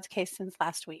in Chad's case since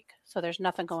last week. So there's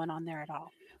nothing going on there at all.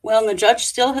 Well, and the judge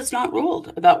still has not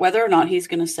ruled about whether or not he's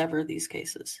going to sever these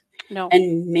cases. No.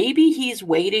 And maybe he's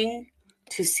waiting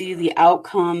to see the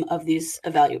outcome of this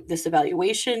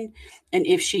evaluation, and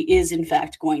if she is in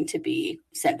fact going to be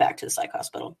sent back to the psych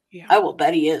hospital. Yeah. I will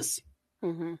bet he is.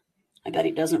 I bet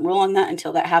he doesn't rule on that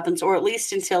until that happens, or at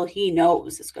least until he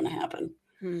knows it's going to happen.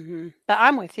 But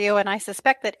I'm with you, and I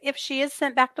suspect that if she is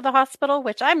sent back to the hospital,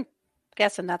 which I'm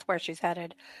guessing that's where she's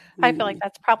headed, I feel like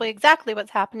that's probably exactly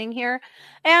what's happening here,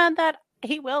 and that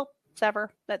he will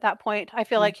sever at that point. I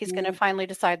feel like he's going to finally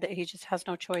decide that he just has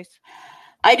no choice.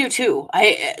 I do too.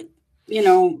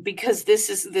 Because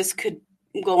this could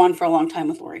go on for a long time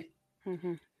with Lori.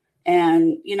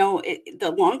 And,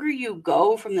 the longer you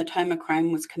go from the time a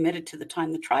crime was committed to the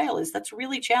time the trial is, that's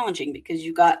really challenging because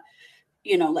you got,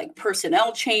 like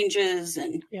personnel changes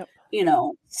and,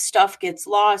 stuff gets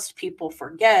lost. People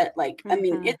forget.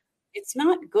 It's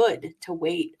not good to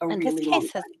wait a really long time. And his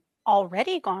case has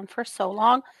already gone for so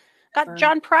long.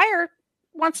 John Pryor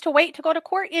wants to wait to go to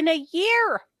court in a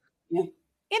year. Yeah.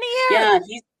 In a year. Yeah,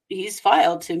 he's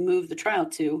filed to move the trial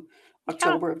to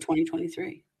October of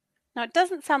 2023. Now, it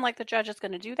doesn't sound like the judge is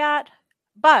going to do that,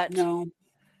 but no,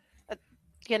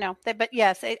 but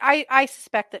yes, I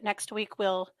suspect that next week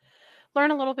we'll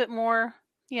learn a little bit more,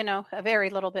 a very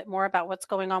little bit more about what's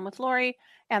going on with Lori,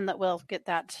 and that we'll get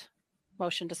that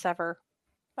motion to sever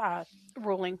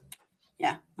ruling.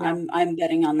 Yeah, I'm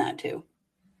betting on that too.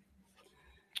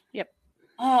 Yep.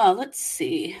 Let's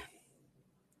see.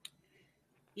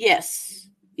 Yes.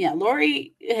 Yeah,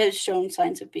 Lori has shown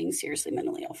signs of being seriously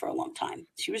mentally ill for a long time.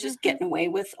 She was just getting away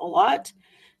with a lot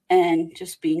and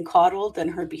just being coddled,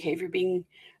 and her behavior being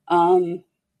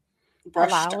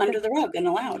brushed under the rug and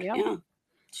allowed. Yep. Yeah,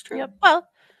 it's true. Yep. Well,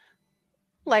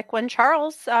 like when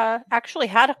Charles actually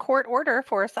had a court order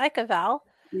for a psych eval,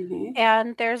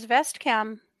 and there's vest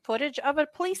cam footage of a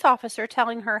police officer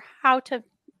telling her how to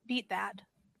beat that.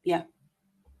 Yeah.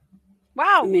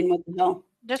 Wow. I mean, what the hell?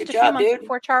 Just a few months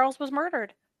before Charles was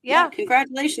murdered. Yeah.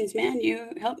 Congratulations, man. You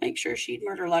helped make sure she'd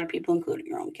murder a lot of people, including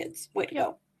your own kids. Way to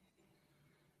go.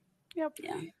 Yep.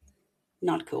 Yeah.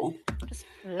 Not cool. Just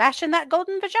lashing that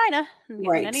golden vagina and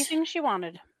getting anything she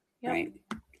wanted. Yep. Right.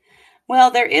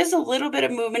 Well, there is a little bit of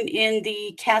movement in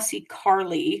the Cassie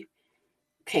Carley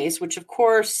case, which, of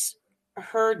course,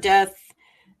 her death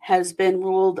has been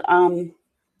ruled,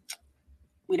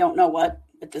 we don't know what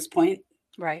at this point.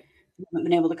 Right. We haven't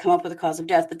been able to come up with a cause of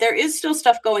death, but there is still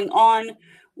stuff going on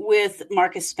with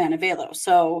Marcus Spanevelo.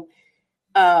 So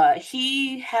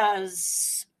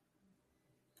his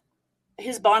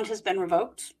bond has been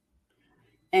revoked,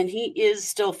 and he is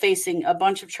still facing a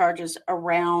bunch of charges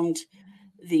around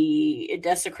the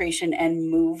desecration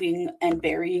and moving and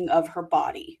burying of her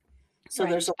body. So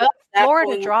there's a lot of that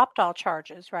Florida dropped all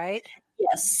charges, right?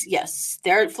 Yes.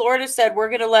 Florida said we're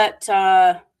going to let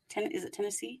is it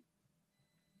Tennessee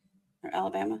or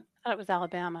Alabama? I thought it was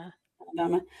Alabama.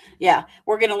 Yeah,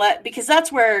 we're going to let, because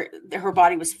that's where her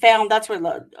body was found. That's where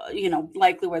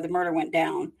likely where the murder went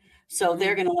down. So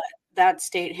they're going to let that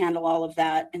state handle all of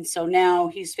that. And so now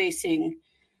he's facing,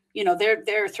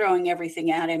 they're throwing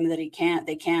everything at him that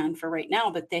they can for right now,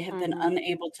 but they have been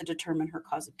unable to determine her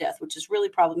cause of death, which is really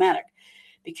problematic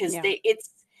because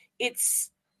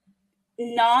it's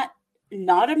not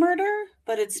a murder,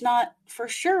 but it's not for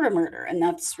sure a murder. And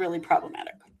that's really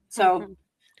problematic. So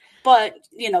But,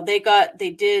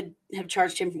 they did have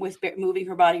charged him with moving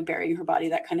her body, burying her body,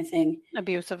 that kind of thing.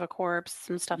 Abuse of a corpse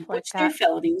and stuff like which that. they're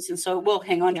felonies. And so we'll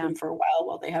hang on to him for a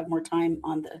while they have more time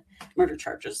on the murder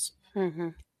charges. Mm-hmm.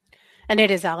 And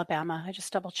it is Alabama. I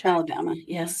just double checked. Alabama.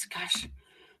 Yes. Gosh,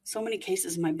 so many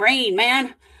cases in my brain,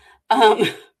 man.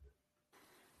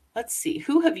 Let's see.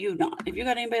 Who have you not? Have you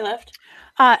got anybody left?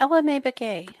 Ella Mae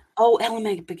Begay. Oh, Ella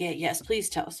Mae Begay. Yes. Please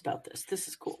tell us about this. This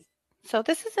is cool. So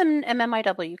this is an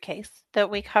MMIW case that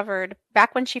we covered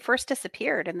back when she first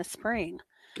disappeared in the spring.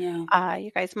 Yeah.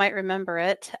 You guys might remember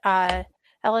it.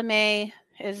 Ella Mae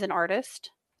is an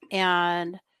artist,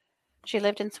 and she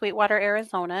lived in Sweetwater,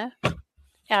 Arizona.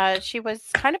 She was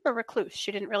kind of a recluse.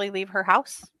 She didn't really leave her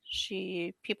house.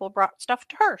 People brought stuff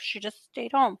to her. She just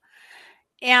stayed home.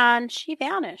 And she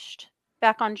vanished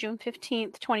back on June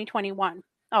 15th, 2021.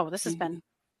 Oh, this has been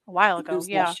a while ago.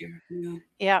 Yeah. Last year. Yeah.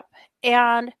 Yep.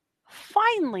 And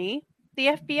finally, the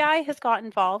FBI has got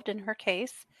involved in her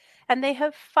case, and they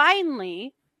have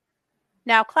finally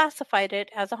now classified it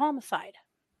as a homicide.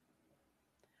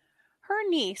 Her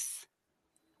niece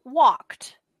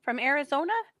walked from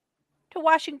Arizona to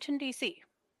Washington, D.C.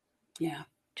 Yeah.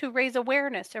 to raise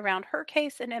awareness around her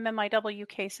case and MMIW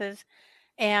cases,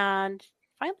 and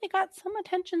finally got some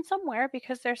attention somewhere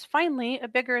because there's finally a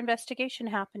bigger investigation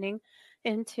happening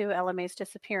into Ella Mae's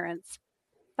disappearance.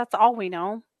 That's all we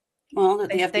know. Well, the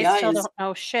FBI they still don't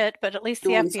know shit, but at least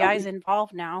the FBI is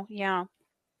involved now. Yeah.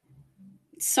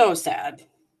 It's so sad.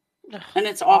 Ugh, and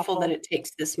it's awful that it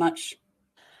takes this much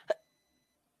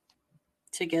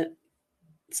to get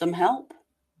some help.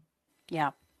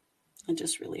 Yeah. I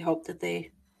just really hope that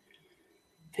they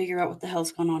figure out what the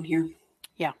hell's going on here.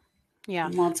 Yeah. Yeah.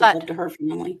 And lots of love to her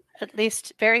family. At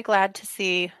least very glad to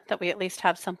see that we at least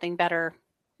have something better,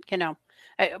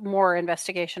 more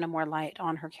investigation and more light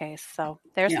on her case. So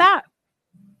there's that.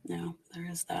 No, there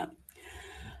is that.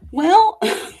 Well,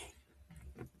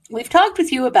 we've talked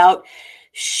with you about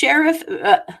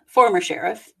former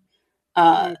sheriff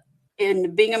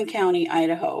in Bingham County,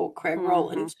 Idaho, Craig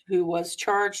Rowland, who was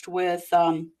charged with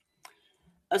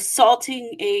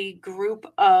assaulting a group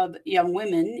of young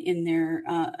women in their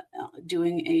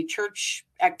doing a church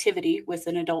activity with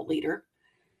an adult leader.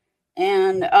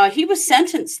 And he was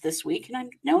sentenced this week. And I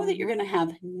know that you're going to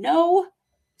have no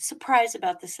surprise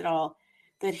about this at all,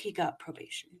 that he got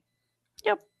probation.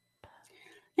 Yep.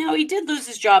 Now, he did lose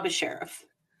his job as sheriff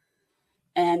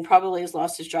and probably has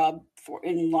lost his job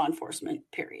in law enforcement,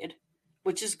 period,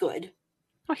 which is good.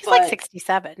 Oh, he's like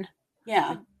 67.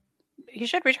 Yeah. He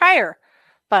should retire.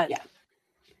 But yeah,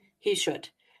 he should.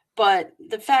 But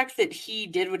the fact that he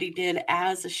did what he did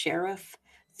as a sheriff,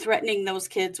 threatening those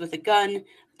kids with a gun,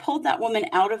 pulled that woman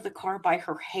out of the car by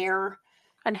her hair.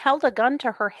 And held a gun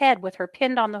to her head with her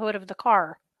pinned on the hood of the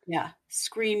car. Yeah,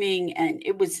 screaming. And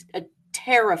it was a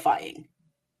terrifying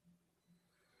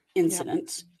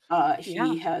incident. Yep.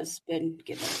 He has been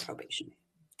given probation.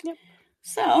 Yep.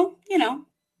 So,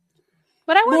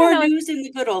 but I more news in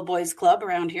the good old boys club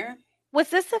around here. Was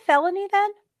this a felony then?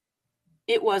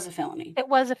 It was a felony. It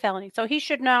was a felony. So he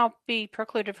should now be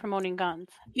precluded from owning guns.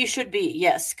 He should be,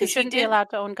 yes. He shouldn't be allowed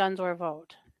to own guns or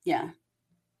vote. Yeah.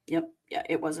 Yep. Yeah,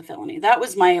 it was a felony. That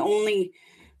was my only...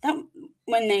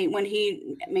 when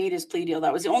he made his plea deal,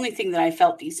 that was the only thing that I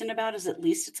felt decent about, is at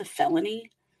least it's a felony.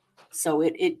 So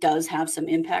it does have some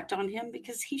impact on him,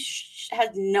 because he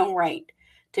had no right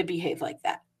to behave like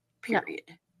that, period.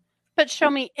 No. But show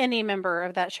me any member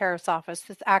of that sheriff's office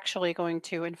that's actually going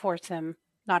to enforce him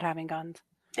not having guns.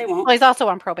 They won't. Well, he's also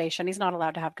on probation. He's not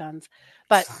allowed to have guns.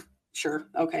 But sure.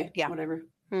 Okay. Yeah. Whatever.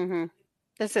 Mm-hmm.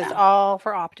 This is all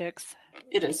for optics.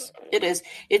 It is. It is.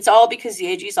 It's all because the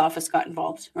AG's office got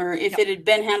involved. Or if it had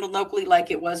been handled locally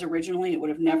like it was originally, it would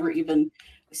have never even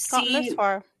seen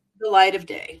the light of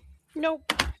day.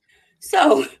 Nope.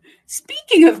 So,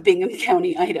 speaking of Bingham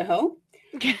County, Idaho.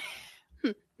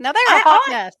 Now they're a hot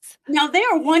mess. Now they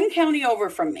are one county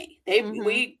over from me.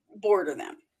 We border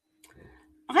them.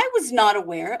 I was not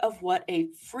aware of what a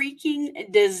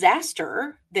freaking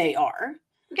disaster they are.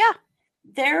 Yeah.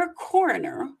 Their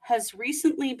coroner has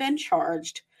recently been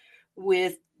charged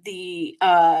with the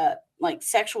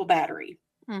sexual battery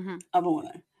of a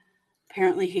woman.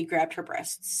 Apparently he grabbed her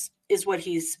breasts, is what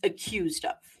he's accused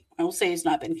of. I will say he's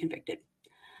not been convicted.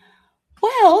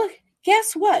 Well,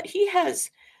 guess what? He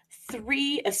has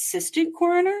 3 assistant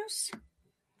coroners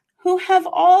who have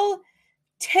all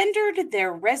tendered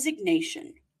their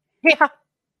resignation. Yeah.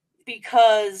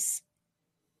 Because,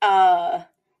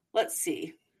 let's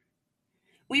see.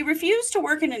 We refuse to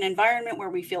work in an environment where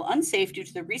we feel unsafe due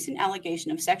to the recent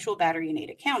allegation of sexual battery in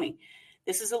Ada County.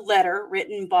 This is a letter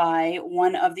written by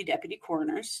one of the deputy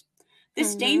coroners.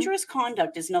 This dangerous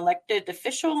conduct as an elected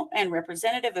official and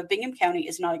representative of Bingham County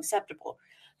is not acceptable.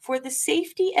 For the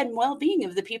safety and well-being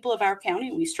of the people of our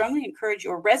county, we strongly encourage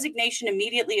your resignation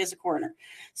immediately as a coroner.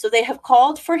 So they have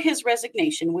called for his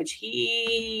resignation, which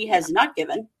he has not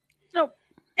given. Nope.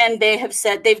 And they have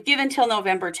said they've given till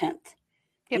November 10th.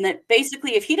 Yep. And that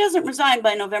basically, if he doesn't resign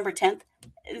by November 10th,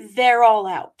 they're all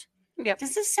out. Yep.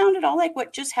 Does this sound at all like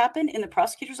what just happened in the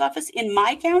prosecutor's office in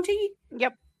my county?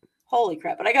 Yep. Holy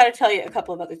crap. But I got to tell you a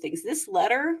couple of other things. This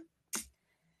letter,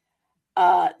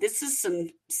 this is some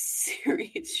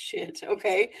serious shit,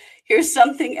 okay? Here's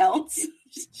something else.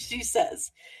 She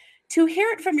says, to hear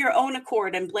it from your own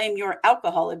accord and blame your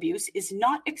alcohol abuse is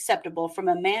not acceptable from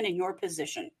a man in your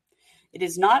position. It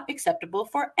is not acceptable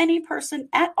for any person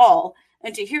at all,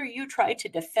 and to hear you try to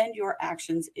defend your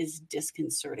actions is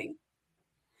disconcerting.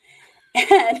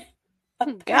 And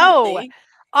go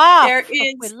off. There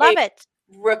is we love it.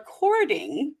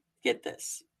 Recording. Get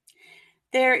this.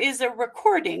 There is a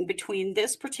recording between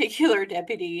this particular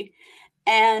deputy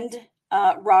and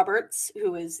Roberts,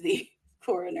 who is the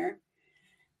coroner.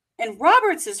 And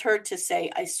Roberts is heard to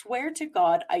say, I swear to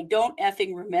God, I don't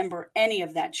effing remember any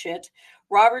of that shit.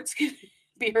 Roberts can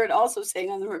be heard also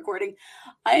saying on the recording,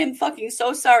 I am fucking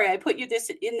so sorry I put you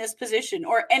in this position,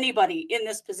 or anybody in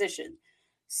this position.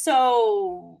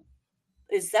 So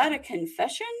is that a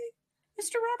confession,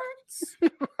 Mr.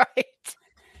 Roberts? Right.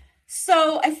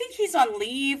 So I think he's on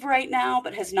leave right now,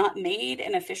 but has not made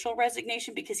an official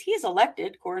resignation because he is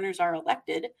elected. Coroners are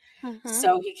elected.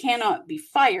 So he cannot be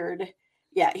fired.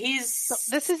 Yeah, So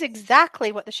this is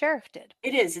exactly what the sheriff did.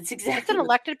 It is. It's exactly. It's an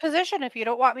elected position. If you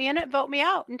don't want me in it, vote me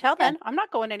out. Until then, I'm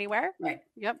not going anywhere. Right.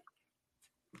 Yep.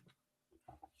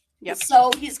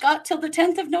 So he's got till the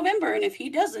 10th of November, and if he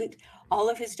doesn't, all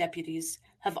of his deputies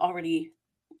have already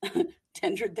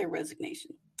tendered their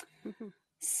resignation.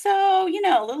 So,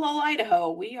 little old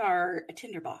Idaho, we are a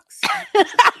tinderbox.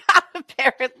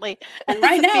 Apparently. And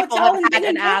right now, people have had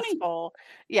an asshole.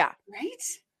 Yeah. Right?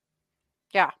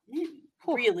 Yeah.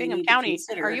 Really Bingham County.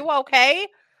 Consider. Are you okay?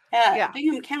 Yeah.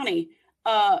 Bingham County.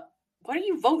 What are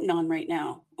you voting on right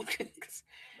now? Because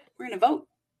we're going to vote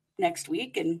next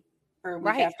week or a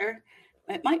week after.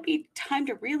 It might be time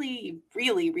to really,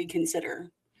 really reconsider.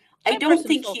 I don't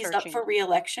think he's up for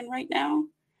re-election right now.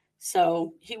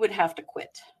 So he would have to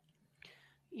quit.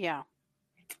 Yeah.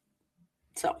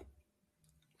 So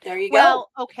there you go. Well,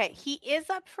 okay. He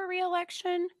is up for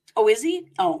re-election. Oh, is he?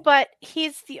 Oh. But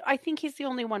I think he's the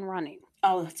only one running.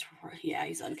 Oh, that's right. Yeah,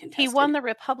 he's uncontested. He won the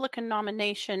Republican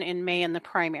nomination in May in the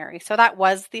primary. So that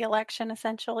was the election,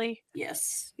 essentially.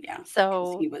 Yes. Yeah.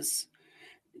 So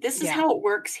this is how it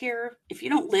works here. If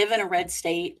you don't live in a red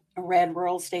state, a red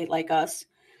rural state like us,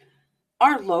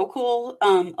 our local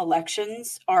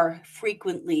elections are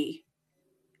frequently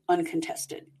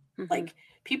uncontested. Like,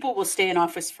 people will stay in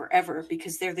office forever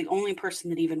because they're the only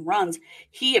person that even runs.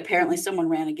 Apparently someone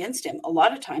ran against him. A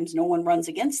lot of times no one runs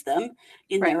against them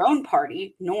in their own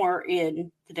party, nor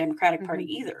in the Democratic Party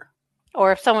either.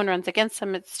 Or if someone runs against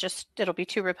him, it'll be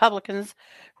two Republicans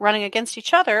running against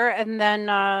each other. And then,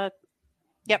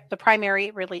 the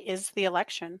primary really is the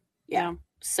election. Yeah.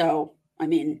 So,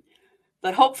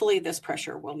 but hopefully this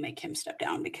pressure will make him step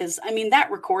down because, that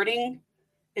recording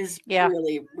is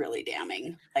really, really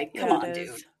damning. Like, come on,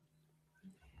 dude.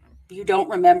 You don't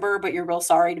remember, but you're real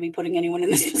sorry to be putting anyone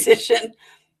in this position.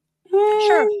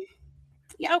 Sure.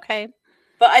 Yeah. Okay.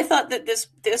 But I thought that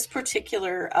this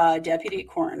particular deputy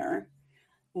coroner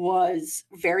was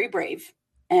very brave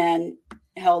and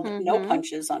held no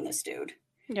punches on this dude.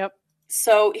 Yep.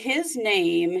 So his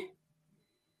name...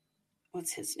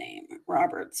 What's his name?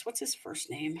 Roberts. What's his first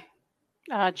name?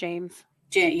 James.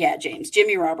 James.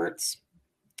 Jimmy Roberts.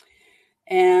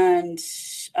 And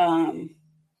Stacy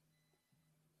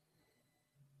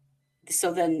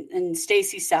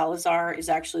Salazar is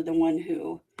actually the one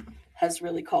who has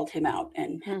really called him out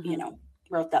and,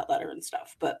 wrote that letter and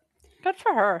stuff. But good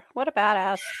for her. What a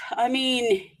badass.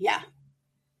 Yeah.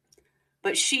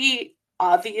 But she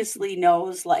obviously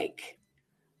knows, like,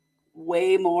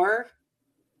 way more.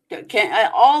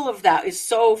 All of that is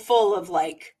so full of,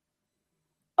 like,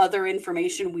 other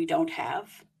information we don't have,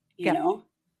 you know?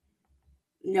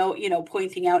 No,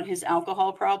 pointing out his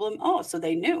alcohol problem. Oh, so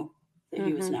they knew that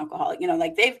he was an alcoholic.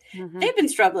 Like they've been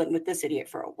struggling with this idiot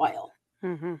for a while.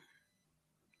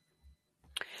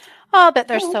 I'll bet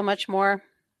there's so much more.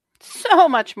 So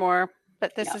much more.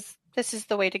 But this is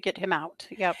the way to get him out.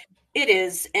 Yep. It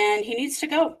is. And he needs to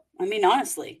go.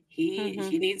 Honestly, he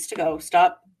needs to go.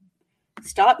 Stop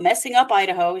messing up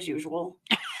Idaho as usual.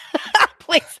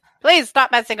 Please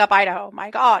stop messing up Idaho. My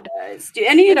God.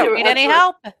 You don't need any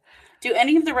help. Do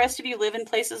any of the rest of you live in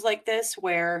places like this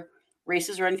where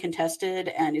races are uncontested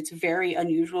and it's very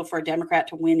unusual for a Democrat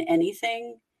to win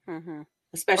anything,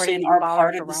 especially in our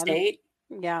part of the state?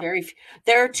 Yeah.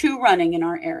 There are 2 running in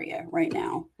our area right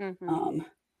now.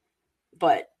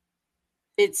 But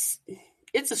it's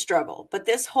a struggle. But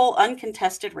this whole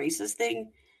uncontested races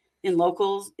thing in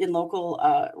local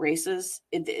races,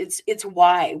 it's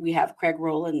why we have Craig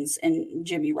Rowlands and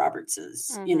Jimmy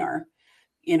Roberts's in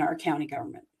our county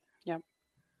government.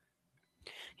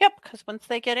 Yep, because once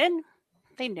they get in,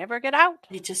 they never get out.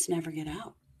 They just never get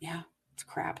out. Yeah, it's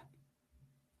crap.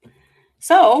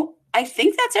 So I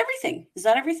think that's everything. Is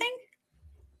that everything?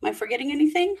 Am I forgetting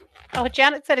anything? Oh,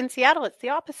 Janet said in Seattle, it's the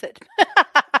opposite.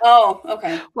 Oh,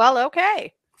 okay. Well,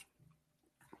 okay.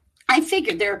 I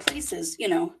figured there are places,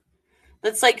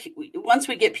 that's like once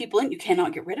we get people in, you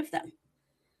cannot get rid of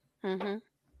them.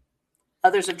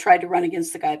 Others have tried to run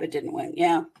against the guy but didn't win.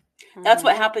 Yeah. That's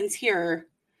what happens here.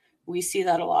 We see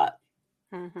that a lot.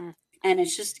 And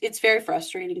it's very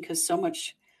frustrating because so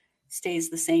much stays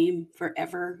the same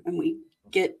forever and we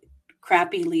get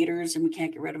crappy leaders and we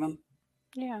can't get rid of them.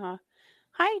 Yeah.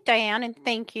 Hi, Diane, and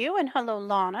thank you. And hello,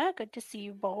 Lana. Good to see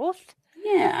you both.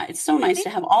 Yeah, it's so nice to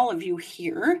have all of you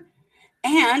here.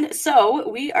 And so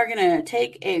we are going to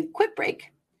take a quick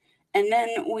break and then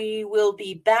we will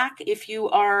be back if you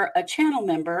are a channel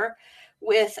member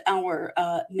with our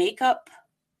makeup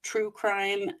true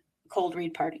crime cold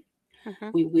read party.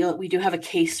 We do have a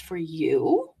case for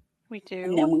you. We do.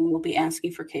 And then we will be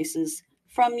asking for cases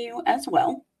from you as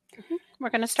well. We're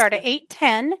going to start at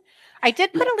 8:10. I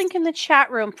did put a link in the chat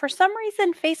room. For some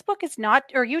reason, Facebook is not,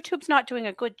 or YouTube's not doing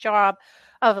a good job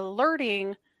of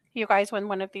alerting you guys when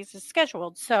one of these is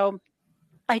scheduled. So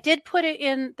I did put it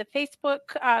in the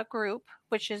Facebook group,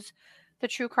 which is the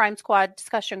True Crime Squad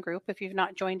discussion group. If you've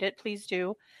not joined it, please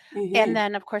do. And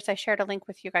then, of course, I shared a link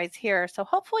with you guys here. So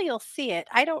hopefully you'll see it.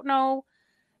 I don't know.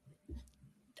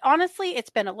 Honestly, it's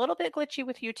been a little bit glitchy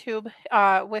with YouTube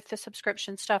with the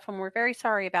subscription stuff, and we're very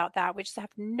sorry about that. We just have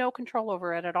no control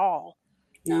over it at all.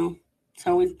 No.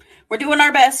 So we're doing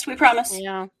our best, we promise.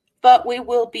 Yeah. But we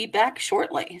will be back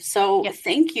shortly. So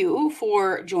Thank you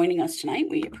for joining us tonight.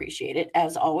 We appreciate it,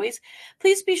 as always.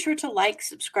 Please be sure to like,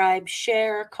 subscribe,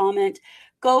 share, comment.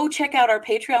 Go check out our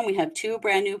Patreon. We have 2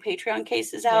 brand new Patreon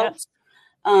cases out.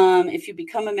 If you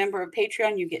become a member of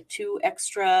Patreon, you get 2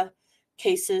 extra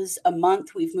cases a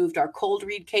month. We've moved our cold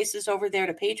read cases over there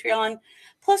to Patreon.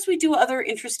 Plus, we do other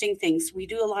interesting things. We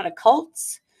do a lot of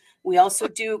cults. We also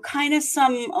do kind of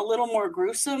a little more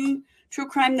gruesome true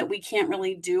crime that we can't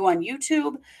really do on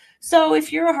YouTube. So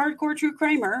if you're a hardcore true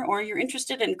crimer or you're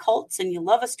interested in cults and you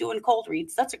love us doing cold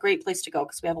reads, that's a great place to go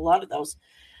because we have a lot of those.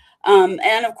 And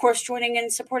of course, joining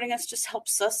and supporting us just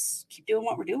helps us keep doing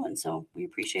what we're doing. So we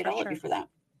appreciate all of you for that.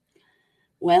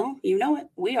 Well, you know it.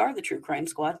 We are the True Crime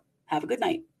Squad. Have a good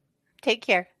night. Take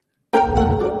care.